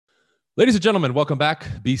Ladies and gentlemen, welcome back.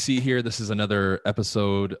 BC here. This is another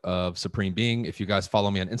episode of Supreme Being. If you guys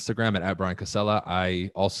follow me on Instagram at Brian Casella,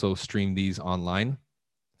 I also stream these online.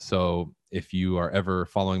 So if you are ever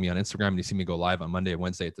following me on Instagram and you see me go live on Monday and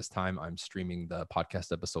Wednesday at this time, I'm streaming the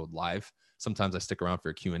podcast episode live. Sometimes I stick around for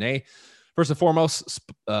a Q&A. First and foremost,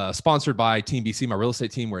 sponsored by Team BC, my real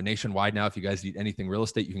estate team. We're nationwide now. If you guys need anything real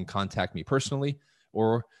estate, you can contact me personally,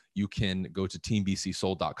 or you can go to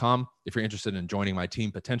teambcsold.com. If you're interested in joining my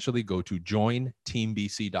team, potentially go to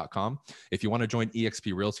jointeambc.com. If you want to join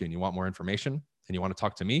eXp Realty and you want more information and you want to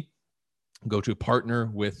talk to me, go to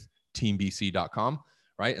partnerwithteambc.com,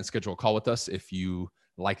 right? And schedule a call with us. If you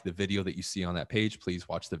like the video that you see on that page, please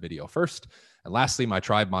watch the video first. And lastly, my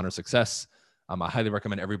tribe, Modern Success. I highly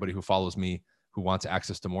recommend everybody who follows me, who wants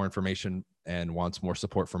access to more information and wants more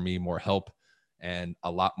support from me, more help, and a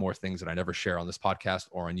lot more things that I never share on this podcast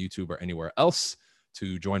or on YouTube or anywhere else,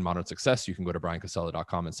 to join Modern Success. You can go to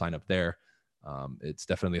briancasella.com and sign up there. It's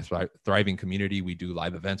definitely a thriving community. We do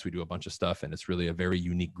live events. We do a bunch of stuff, and it's really a very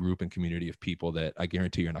unique group and community of people that I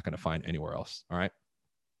guarantee you're not going to find anywhere else. All right.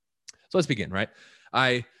 So let's begin, right?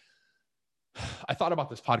 I thought about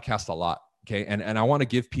this podcast a lot. Okay. And I want to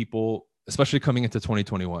give people, especially coming into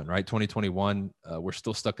 2021, right? 2021, we're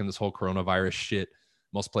still stuck in this whole coronavirus shit.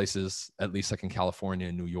 Most places, at least like in California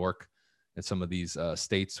and New York and some of these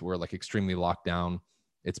states, were like extremely locked down.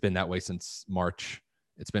 It's been that way since March.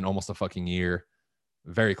 It's been almost a fucking year,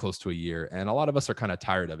 very close to a year. And a lot of us are kind of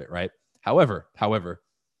tired of it, right? However,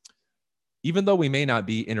 even though we may not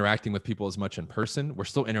be interacting with people as much in person, we're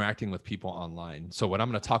still interacting with people online. So what I'm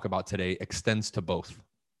going to talk about today extends to both.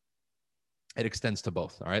 It extends to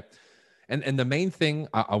both, all right? And the main thing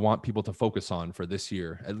I want people to focus on for this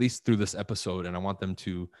year, at least through this episode, and I want them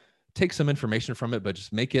to take some information from it, but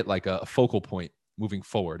just make it like a focal point moving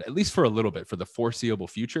forward, at least for a little bit, for the foreseeable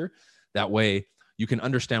future. That way you can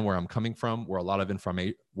understand where I'm coming from, where a lot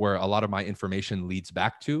of my information leads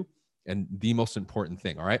back to, and the most important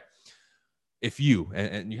thing, all right? If you,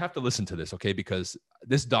 and you have to listen to this, okay? Because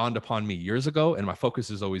this dawned upon me years ago, and my focus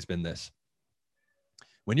has always been this.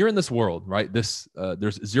 When you're in this world, right, there's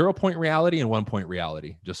 0-point reality and 1-point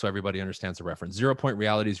reality, just so everybody understands the reference. 0-point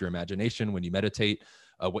reality is your imagination when you meditate,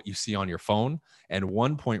 what you see on your phone. And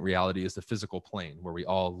 1-point reality is the physical plane where we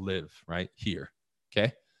all live, right here,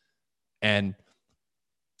 okay? And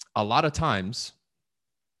a lot of times,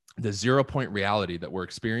 the 0-point reality that we're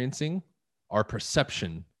experiencing, our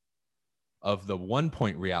perception of the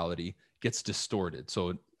 1-point reality gets distorted.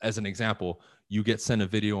 So as an example, you get sent a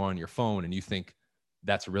video on your phone and you think,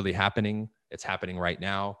 that's really happening. It's happening right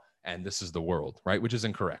now. And this is the world, right? Which is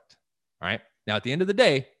incorrect. All right. Now, at the end of the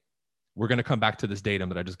day, we're going to come back to this datum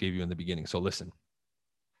that I just gave you in the beginning. So listen,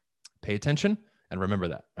 pay attention and remember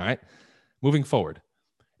that. All right. Moving forward,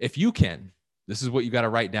 if you can, this is what you got to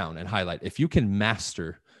write down and highlight. If you can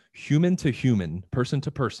master human to human, person to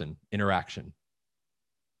person interaction,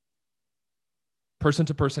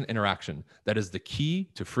 that is the key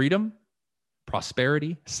to freedom,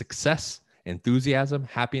 prosperity, success, enthusiasm,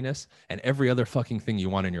 happiness, and every other fucking thing you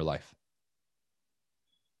want in your life.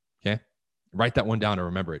 Okay? Write that one down and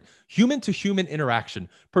remember it. Human to human interaction,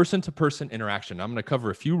 person to person interaction. I'm going to cover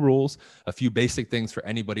a few rules, a few basic things for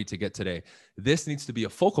anybody to get today. This needs to be a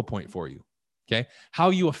focal point for you. Okay? How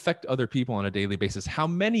you affect other people on a daily basis, how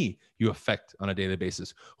many you affect on a daily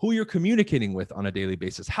basis, who you're communicating with on a daily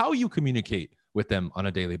basis, how you communicate with them on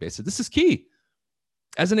a daily basis. This is key.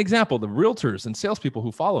 As an example, the realtors and salespeople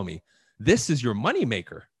who follow me, this is your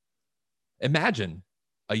moneymaker. Imagine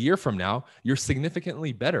a year from now, you're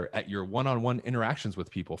significantly better at your one-on-one interactions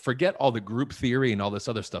with people. Forget all the group theory and all this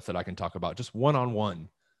other stuff that I can talk about, just one-on-one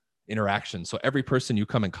interaction. So every person you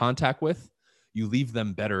come in contact with, you leave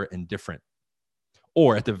them better and different.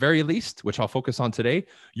 Or at the very least, which I'll focus on today,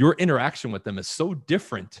 your interaction with them is so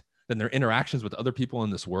different than their interactions with other people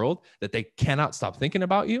in this world that they cannot stop thinking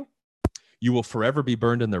about you. You will forever be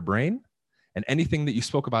burned in their brain. And anything that you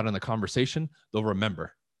spoke about in the conversation, they'll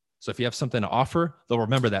remember. So if you have something to offer, they'll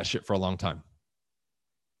remember that shit for a long time.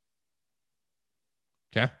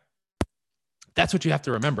 Okay? That's what you have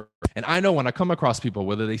to remember. And I know when I come across people,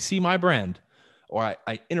 whether they see my brand or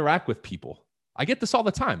I interact with people, I get this all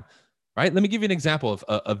the time, right? Let me give you an example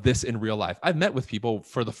of this in real life. I've met with people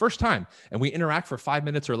for the first time and we interact for 5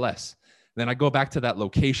 minutes or less. Then I go back to that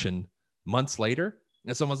location months later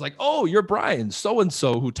and someone's like, oh, you're Brian,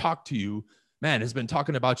 so-and-so who talked to you, man, has been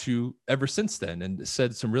talking about you ever since then and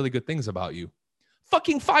said some really good things about you.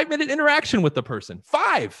 Fucking 5-minute interaction with the person.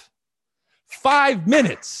 5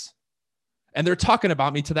 minutes. And they're talking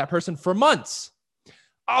about me to that person for months.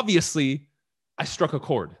 Obviously, I struck a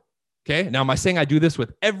chord. Okay. Now, am I saying I do this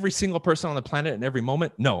with every single person on the planet in every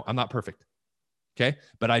moment? No, I'm not perfect. Okay.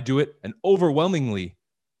 But I do it an overwhelmingly,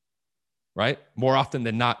 right? More often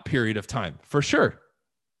than not period of time, for sure.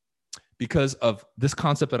 Because of this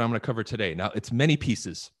concept that I'm going to cover today. Now, it's many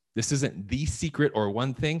pieces. This isn't the secret or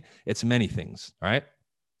one thing. It's many things. All right.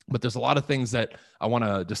 But there's a lot of things that I want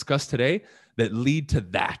to discuss today that lead to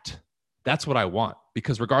that. That's what I want.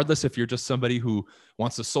 Because regardless if you're just somebody who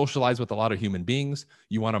wants to socialize with a lot of human beings,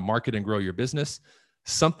 you want to market and grow your business,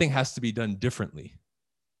 something has to be done differently.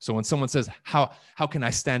 So when someone says, how can I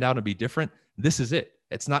stand out and be different? This is it.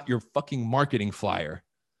 It's not your fucking marketing flyer.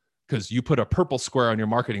 Because you put a purple square on your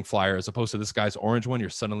marketing flyer as opposed to this guy's orange one, you're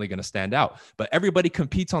suddenly going to stand out. But everybody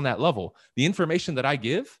competes on that level. The information that I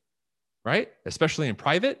give, right, especially in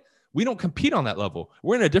private, we don't compete on that level.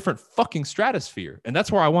 We're in a different fucking stratosphere. And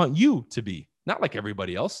that's where I want you to be, not like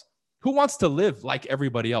everybody else. Who wants to live like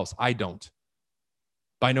everybody else? I don't.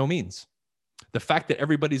 By no means. The fact that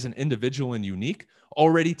everybody's an individual and unique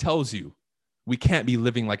already tells you we can't be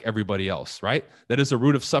living like everybody else, right? That is a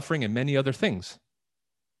root of suffering and many other things.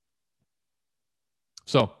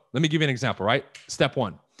 So let me give you an example, right? Step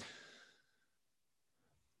one.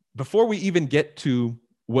 Before we even get to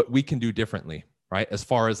what we can do differently, right? As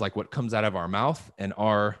far as like what comes out of our mouth and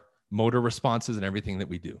our motor responses and everything that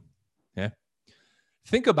we do. Okay.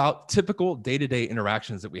 Think about typical day-to-day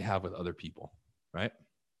interactions that we have with other people, right?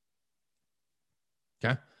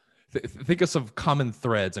 Okay. Think of some common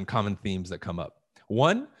threads and common themes that come up.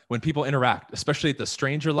 One, when people interact, especially at the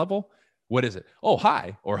stranger level, what is it? Oh,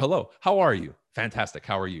 hi, or hello. How are you? Fantastic.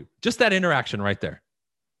 How are you? Just that interaction right there.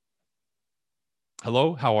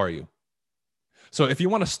 Hello, how are you? So if you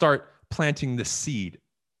want to start planting the seed,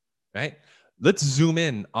 right? Let's zoom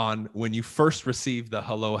in on when you first receive the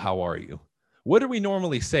hello, how are you? What do we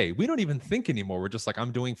normally say? We don't even think anymore. We're just like,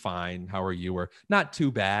 I'm doing fine. How are you? Or not too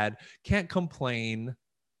bad. Can't complain.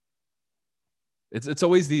 It's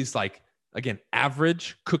always these like, again,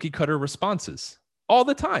 average cookie cutter responses all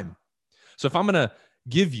the time. So if I'm going to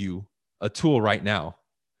give you a tool right now,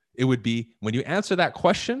 it would be when you answer that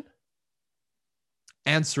question,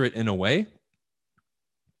 answer it in a way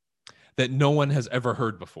that no one has ever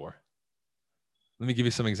heard before. Let me give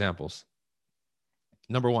you some examples.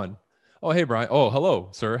 Number one, oh, hey, Brian. Oh, hello,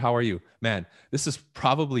 sir. How are you? Man, this has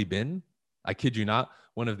probably been, I kid you not,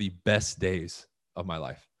 one of the best days of my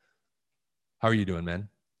life. How are you doing, man?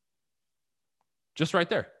 Just right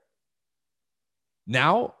there.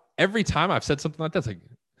 Now, every time I've said something like that, it's like,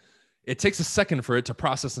 it takes a second for it to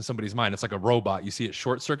process in somebody's mind. It's like a robot. You see it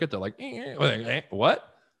short circuit. They're like,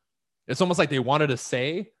 what? It's almost like they wanted to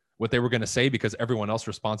say what they were going to say because everyone else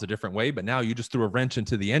responds a different way. But now you just threw a wrench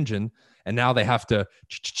into the engine and now they have to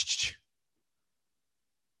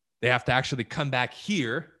actually come back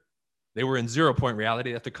here. They were in 0 point reality.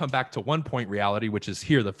 They have to come back to 1 point reality, which is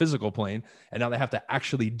here, the physical plane. And now they have to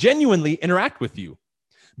actually genuinely interact with you.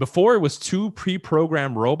 Before it was two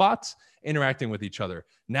pre-programmed robots interacting with each other.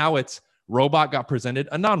 Now it's robot got presented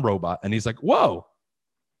a non-robot. And he's like, whoa,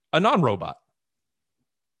 a non-robot.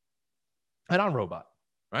 A non-robot,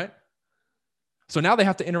 right? So now they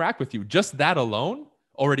have to interact with you. Just that alone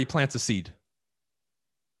already plants a seed.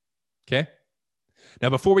 Okay? Now,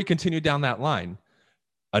 before we continue down that line,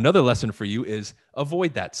 another lesson for you is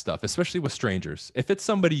avoid that stuff, especially with strangers. If it's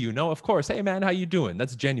somebody you know, of course, hey, man, how you doing?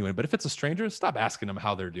 That's genuine. But if it's a stranger, stop asking them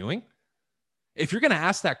how they're doing. If you're going to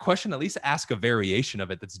ask that question, at least ask a variation of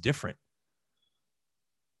it that's different.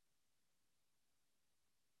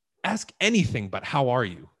 Ask anything but how are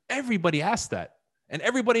you? Everybody asks that. And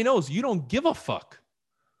everybody knows you don't give a fuck.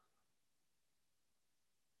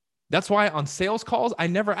 That's why on sales calls, I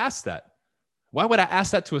never ask that. Why would I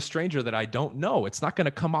ask that to a stranger that I don't know? It's not going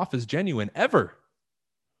to come off as genuine ever.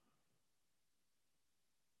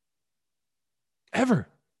 Ever.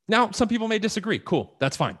 Now, some people may disagree. Cool.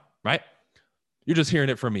 That's fine, right? You're just hearing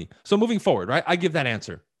it from me. So moving forward, right? I give that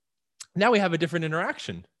answer. Now we have a different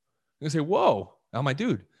interaction. You're going to say, whoa, now my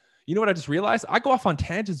dude, you know what I just realized? I go off on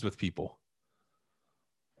tangents with people.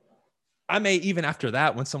 I may even after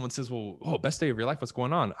that, when someone says, well, oh, best day of your life, what's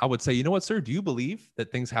going on? I would say, you know what, sir? Do you believe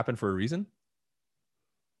that things happen for a reason?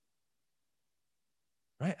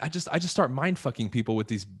 Right? I just start mind fucking people with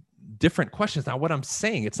these different questions. Now, what I'm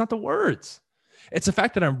saying, it's not the words. It's the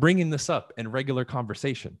fact that I'm bringing this up in regular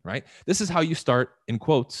conversation, right? This is how you start, in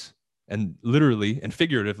quotes, and literally and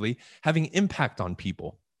figuratively, having impact on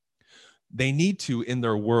people. They need to, in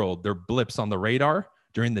their world, their blips on the radar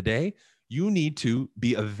during the day, you need to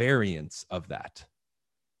be a variance of that.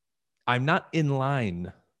 I'm not in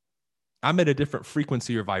line. I'm at a different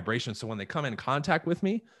frequency or vibration. So when they come in contact with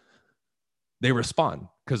me, they respond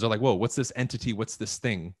because they're like, whoa, what's this entity? What's this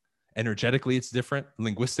thing? Energetically, it's different.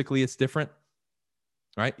 Linguistically, it's different,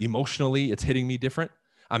 right? Emotionally, it's hitting me different.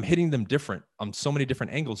 I'm hitting them different on so many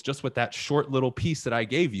different angles just with that short little piece that I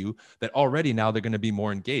gave you that already now they're going to be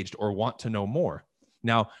more engaged or want to know more.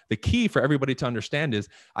 Now, the key for everybody to understand is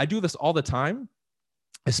I do this all the time,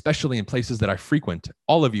 especially in places that I frequent.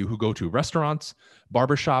 All of you who go to restaurants,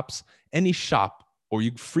 barbershops, any shop, or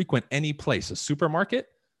you frequent any place, a supermarket,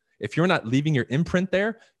 if you're not leaving your imprint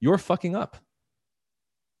there, you're fucking up.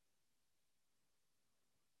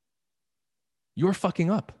 You're fucking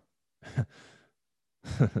up.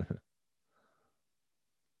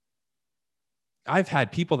 I've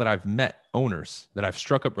had people that I've met, owners that I've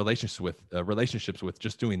struck up relationships with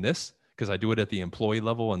just doing this, because I do it at the employee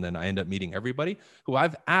level and then I end up meeting everybody, who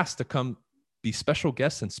I've asked to come be special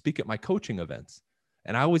guests and speak at my coaching events.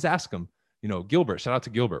 And I always ask them, Gilbert, shout out to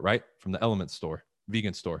Gilbert, right? From the Element store,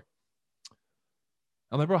 vegan store.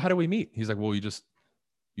 I'm like, bro, how do we meet? He's like, well,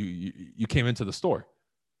 you came into the store.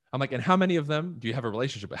 I'm like, and how many of them do you have a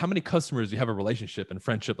relationship with? How many customers do you have a relationship and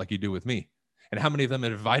friendship like you do with me? And how many of them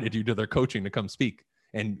have invited you to their coaching to come speak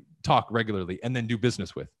and talk regularly and then do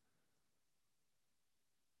business with?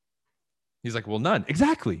 He's like, well, none.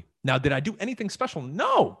 Exactly. Now, did I do anything special?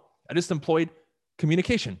 No. I just employed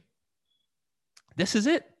communication. This is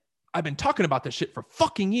it. I've been talking about this shit for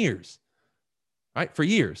fucking years, right? For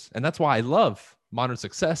years. And that's why I love Modern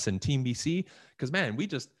Success and Team BC, because, man,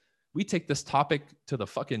 we take this topic to the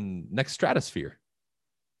fucking next stratosphere.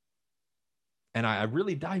 And I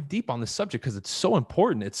really dive deep on this subject because it's so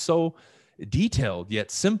important. It's so detailed yet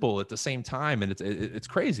simple at the same time. And it's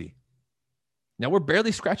crazy. Now, we're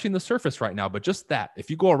barely scratching the surface right now, but just that, if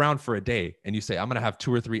you go around for a day and you say, I'm going to have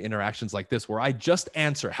 2 or 3 interactions like this, where I just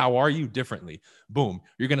answer, how are you, differently, boom,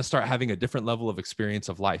 you're going to start having a different level of experience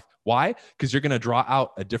of life. Why? Because you're going to draw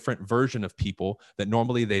out a different version of people that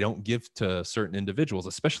normally they don't give to certain individuals,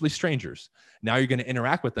 especially strangers. Now you're going to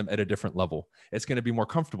interact with them at a different level. It's going to be more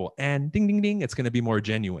comfortable and ding, ding, ding. It's going to be more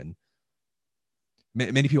genuine.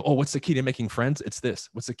 Many people, oh, what's the key to making friends? It's this.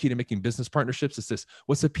 What's the key to making business partnerships? It's this.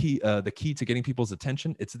 What's the key to getting people's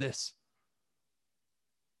attention? It's this.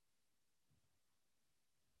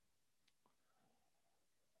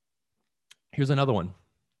 Here's another one.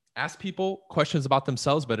 Ask people questions about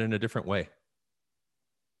themselves, but in a different way.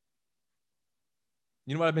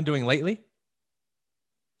 You know what I've been doing lately?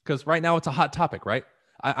 Because right now it's a hot topic, right?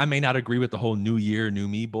 I may not agree with the whole new year, new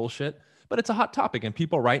me bullshit, but it's a hot topic. And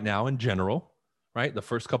people right now in general, right, the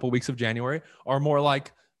first couple of weeks of January are more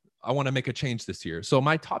like, I want to make a change this year. So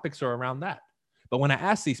my topics are around that. But when I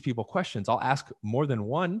ask these people questions, I'll ask more than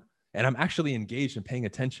one, and I'm actually engaged and paying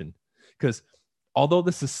attention. Because although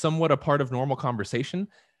this is somewhat a part of normal conversation,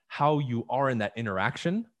 how you are in that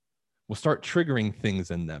interaction will start triggering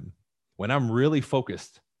things in them. When I'm really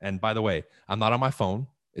focused, and by the way, I'm not on my phone,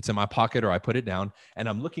 it's in my pocket or I put it down, and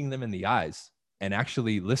I'm looking them in the eyes and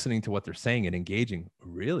actually listening to what they're saying and engaging.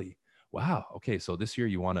 Really? Wow. Okay. So this year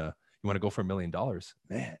you want to go for $1 million,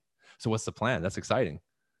 man. So what's the plan? That's exciting.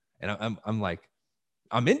 And I'm like,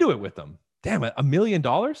 I'm into it with them. Damn, $1 million.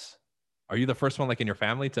 Are you the first one like in your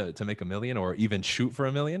family to make $1 million or even shoot for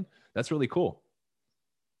 $1 million? That's really cool.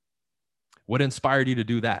 What inspired you to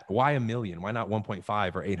do that? Why $1 million? Why not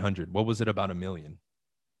 1.5 or 800? What was it about $1 million?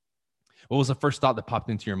 What was the first thought that popped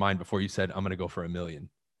into your mind before you said, I'm going to go for $1 million,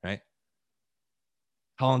 right?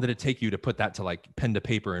 How long did it take you to put that to like pen to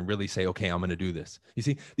paper and really say, okay, I'm going to do this? You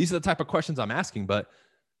see, these are the type of questions I'm asking, but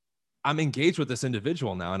I'm engaged with this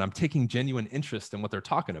individual now and I'm taking genuine interest in what they're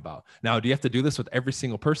talking about. Now, do you have to do this with every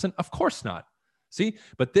single person? Of course not. See,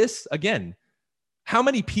 but this, again, how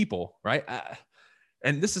many people, right?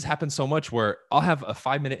 And this has happened so much where I'll have a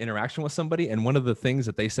 5-minute interaction with somebody. And one of the things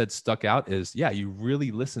that they said stuck out is, yeah, you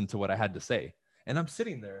really listened to what I had to say. And I'm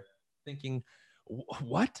sitting there thinking,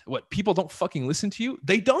 what? People don't fucking listen to you?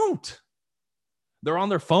 They don't. They're on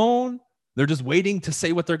their phone. They're just waiting to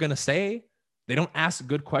say what they're going to say. They don't ask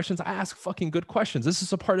good questions. I ask fucking good questions. This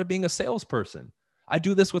is a part of being a salesperson. I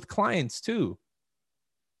do this with clients too.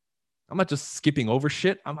 I'm not just skipping over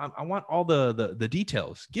shit. I want all the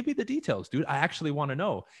details. Give me the details, dude. I actually want to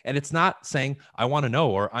know. And it's not saying I want to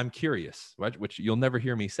know or I'm curious, right? Which you'll never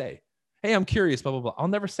hear me say. Hey, I'm curious, blah, blah, blah. I'll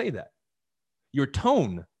never say that. Your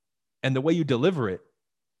tone and the way you deliver it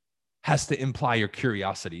has to imply your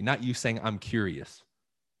curiosity, not you saying I'm curious.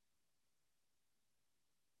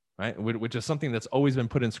 Right? Which is something that's always been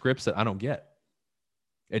put in scripts that I don't get.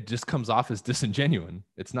 It just comes off as disingenuine.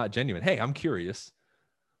 It's not genuine. Hey, I'm curious.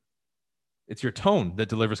 It's your tone that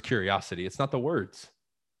delivers curiosity. It's not the words.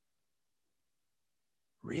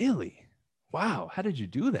 Really? Wow. How did you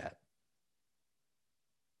do that?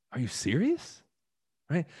 Are you serious?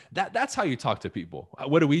 right? That's how you talk to people.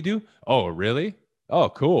 What do we do? Oh, really? Oh,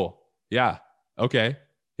 cool. Yeah. Okay.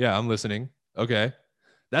 Yeah, I'm listening. Okay.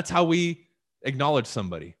 That's how we acknowledge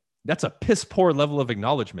somebody. That's a piss poor level of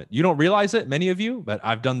acknowledgement. You don't realize it, many of you, but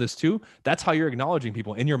I've done this too. That's how you're acknowledging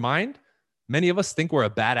people in your mind. Many of us think we're a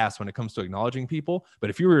badass when it comes to acknowledging people. But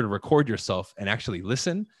if you were to record yourself and actually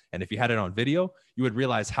listen, and if you had it on video, you would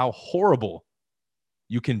realize how horrible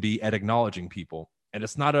you can be at acknowledging people. And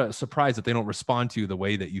it's not a surprise that they don't respond to you the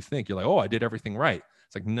way that you think. You're like, oh, I did everything right.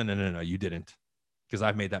 It's like, no, you didn't. Because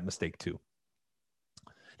I've made that mistake too.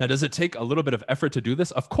 Now, does it take a little bit of effort to do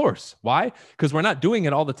this? Of course. Why? Because we're not doing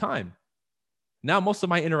it all the time. Now, most of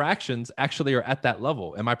my interactions actually are at that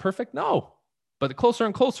level. Am I perfect? No. But closer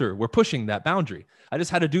and closer, we're pushing that boundary. I just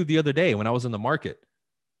had a dude the other day when I was in the market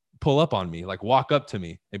pull up on me, like walk up to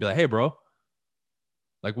me and be like, hey, bro,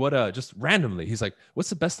 like what, just randomly. He's like, what's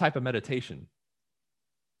the best type of meditation?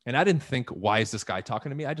 And I didn't think, why is this guy talking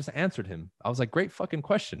to me? I just answered him. I was like, great fucking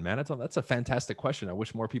question, man. That's a fantastic question. I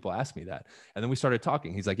wish more people asked me that. And then we started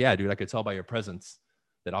talking. He's like, yeah, dude, I could tell by your presence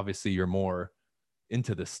that obviously you're more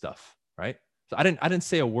into this stuff, right? So I didn't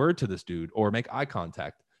say a word to this dude or make eye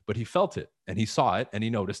contact, but he felt it and he saw it and he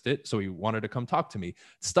noticed it. So he wanted to come talk to me.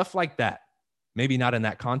 Stuff like that. Maybe not in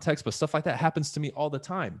that context, but stuff like that happens to me all the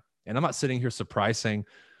time. And I'm not sitting here surprised saying,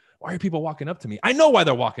 why are people walking up to me? I know why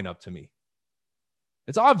they're walking up to me.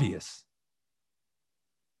 It's obvious.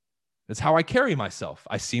 It's how I carry myself.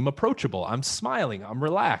 I seem approachable. I'm smiling. I'm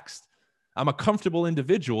relaxed. I'm a comfortable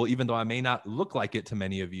individual, even though I may not look like it to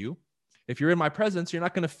many of you. If you're in my presence, you're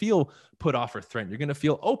not going to feel put off or threatened. You're going to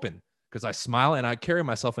feel open because I smile and I carry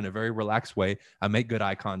myself in a very relaxed way. I make good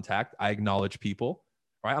eye contact. I acknowledge people,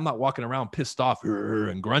 right? I'm not walking around pissed off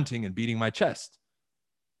and grunting and beating my chest.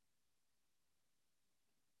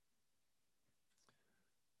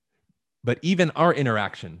 But even our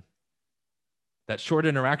interaction, that short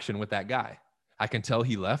interaction with that guy, I can tell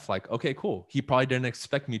he left like, okay, cool. He probably didn't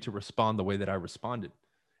expect me to respond the way that I responded.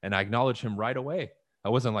 And I acknowledged him right away. I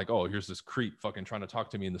wasn't like, oh, here's this creep fucking trying to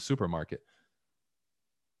talk to me in the supermarket.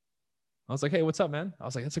 I was like, hey, what's up, man? I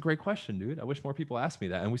was like, that's a great question, dude. I wish more people asked me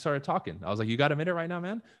that. And we started talking. I was like, you got a minute right now,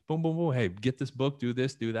 man? Boom, boom, boom. Hey, get this book, do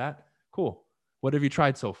this, do that. Cool. What have you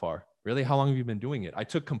tried so far? Really? How long have you been doing it? I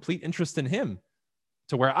took complete interest in him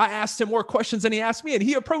to where I asked him more questions than he asked me, and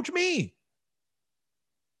he approached me.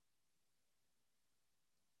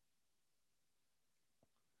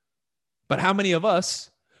 But how many of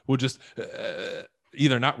us will just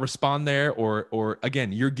either not respond there or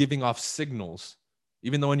again, you're giving off signals.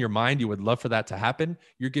 Even though in your mind you would love for that to happen,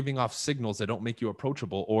 you're giving off signals that don't make you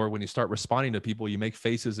approachable. Or when you start responding to people, you make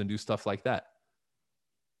faces and do stuff like that.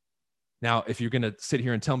 Now, if you're going to sit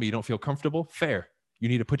here and tell me you don't feel comfortable, fair. You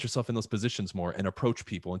need to put yourself in those positions more and approach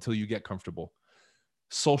people until you get comfortable.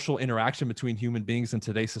 Social interaction between human beings in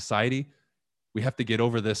today's society, we have to get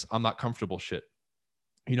over this I'm not comfortable shit.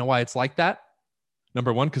 You know why it's like that?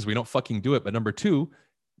 Number one, because we don't fucking do it. But number two,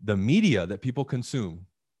 the media that people consume,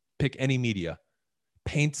 pick any media,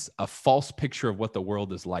 paints a false picture of what the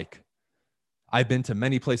world is like. I've been to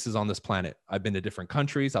many places on this planet. I've been to different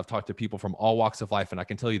countries. I've talked to people from all walks of life. And I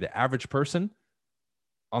can tell you the average person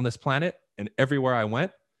on this planet and everywhere I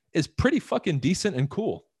went is pretty fucking decent and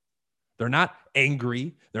cool. They're not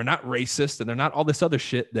angry. They're not racist. And they're not all this other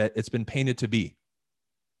shit that it's been painted to be.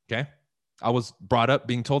 Okay. I was brought up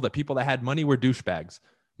being told that people that had money were douchebags.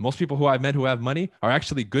 Most people who I've met who have money are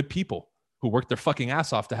actually good people who work their fucking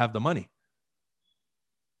ass off to have the money.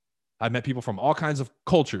 I've met people from all kinds of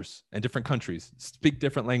cultures and different countries, speak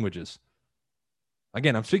different languages.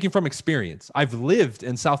 Again, I'm speaking from experience. I've lived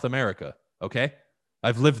in South America, okay?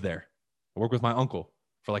 I've lived there. I worked with my uncle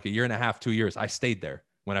for like a year and a half, 2 years. I stayed there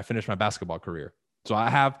when I finished my basketball career. So I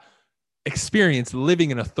have experience living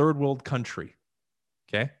in a third world country,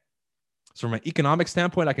 okay? So from an economic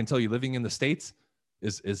standpoint, I can tell you living in the States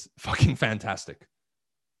is fucking fantastic.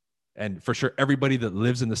 And for sure, everybody that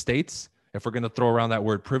lives in the States, if we're going to throw around that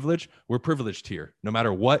word privilege, we're privileged here, no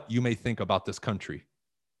matter what you may think about this country.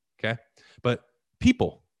 Okay. But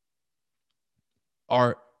people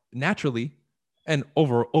are naturally and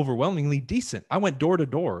overwhelmingly decent. I went door to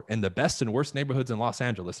door in the best and worst neighborhoods in Los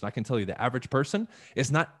Angeles. And I can tell you the average person is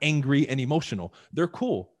not angry and emotional. They're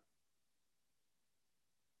cool.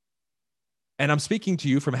 And I'm speaking to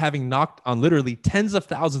you from having knocked on literally tens of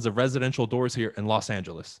thousands of residential doors here in Los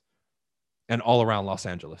Angeles and all around Los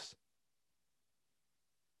Angeles.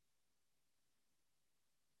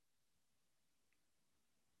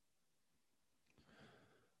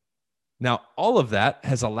 Now, all of that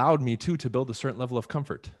has allowed me to build a certain level of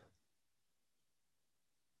comfort.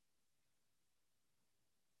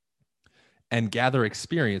 And gather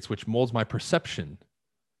experience, which molds my perception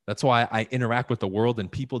That's why I interact with the world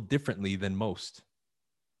and people differently than most.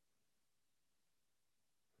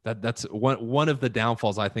 That's one of the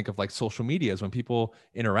downfalls, I think, of like social media is when people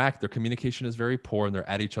interact, their communication is very poor and they're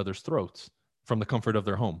at each other's throats from the comfort of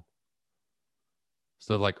their home.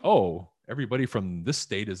 So like, oh, everybody from this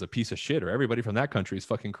state is a piece of shit, or everybody from that country is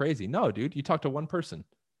fucking crazy. No, dude, you talk to one person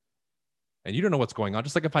and you don't know what's going on.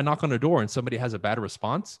 Just like if I knock on a door and somebody has a bad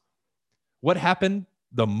response, what happened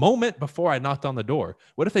the moment before I knocked on the door?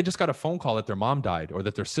 What if they just got a phone call that their mom died or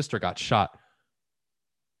that their sister got shot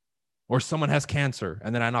or someone has cancer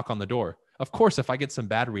and then I knock on the door? Of course, if I get some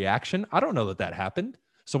bad reaction, I don't know that that happened.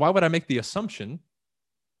 So why would I make the assumption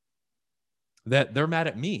that they're mad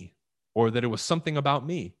at me or that it was something about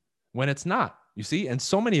me when it's not, you see? And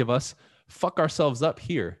so many of us fuck ourselves up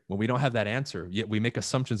here when we don't have that answer, yet we make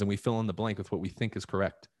assumptions and we fill in the blank with what we think is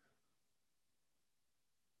correct.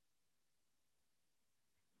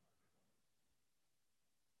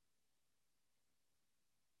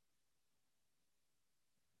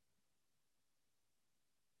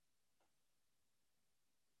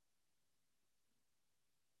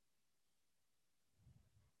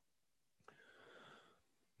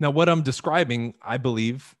 Now, what I'm describing, I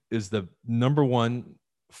believe, is the number one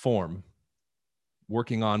form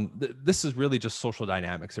working on. This is really just social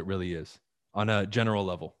dynamics. It really is on a general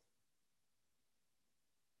level,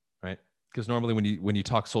 right? Because normally when you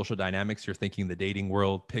talk social dynamics, you're thinking the dating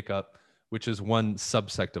world, pickup, which is one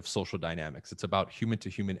subsect of social dynamics. It's about human to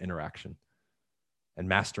human interaction and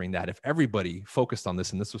mastering that. If everybody focused on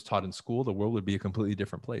this and this was taught in school, the world would be a completely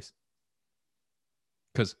different place,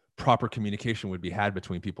 because proper communication would be had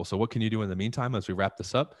between people. So what can you do in the meantime as we wrap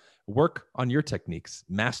this up? Work on your techniques,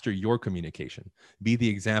 master your communication, be the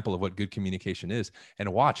example of what good communication is,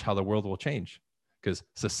 and watch how the world will change, because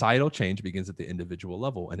societal change begins at the individual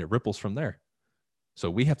level and it ripples from there.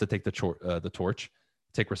 So we have to take the torch,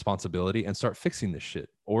 take responsibility and start fixing this shit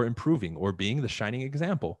or improving or being the shining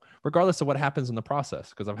example, regardless of what happens in the process.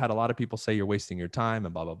 Because I've had a lot of people say you're wasting your time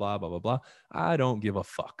and blah, blah, blah, blah, blah, blah. I don't give a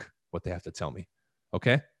fuck what they have to tell me.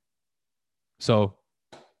 Okay. So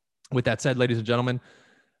with that said, ladies and gentlemen,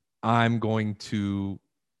 I'm going to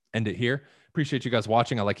end it here. Appreciate you guys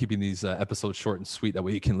watching. I like keeping these episodes short and sweet. That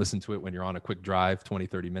way you can listen to it when you're on a quick drive, 20,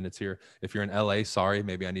 30 minutes here. If you're in LA, sorry,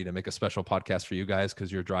 maybe I need to make a special podcast for you guys because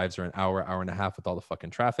your drives are an hour, hour and a half with all the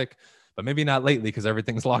fucking traffic, but maybe not lately because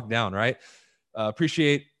everything's locked down, right?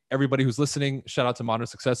 Appreciate everybody who's listening. Shout out to Modern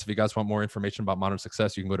Success. If you guys want more information about Modern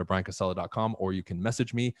Success, you can go to bryancasella.com or you can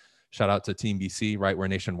message me. Shout out to Team BC, right? We're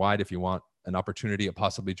nationwide. If you want an opportunity of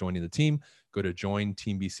possibly joining the team, go to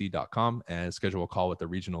jointeambc.com and schedule a call with the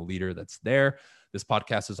regional leader that's there. This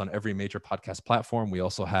podcast is on every major podcast platform. We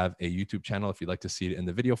also have a YouTube channel if you'd like to see it in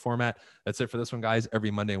the video format. That's it for this one, guys. Every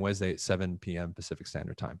Monday and Wednesday at 7 p.m. Pacific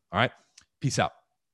Standard Time. All right. Peace out.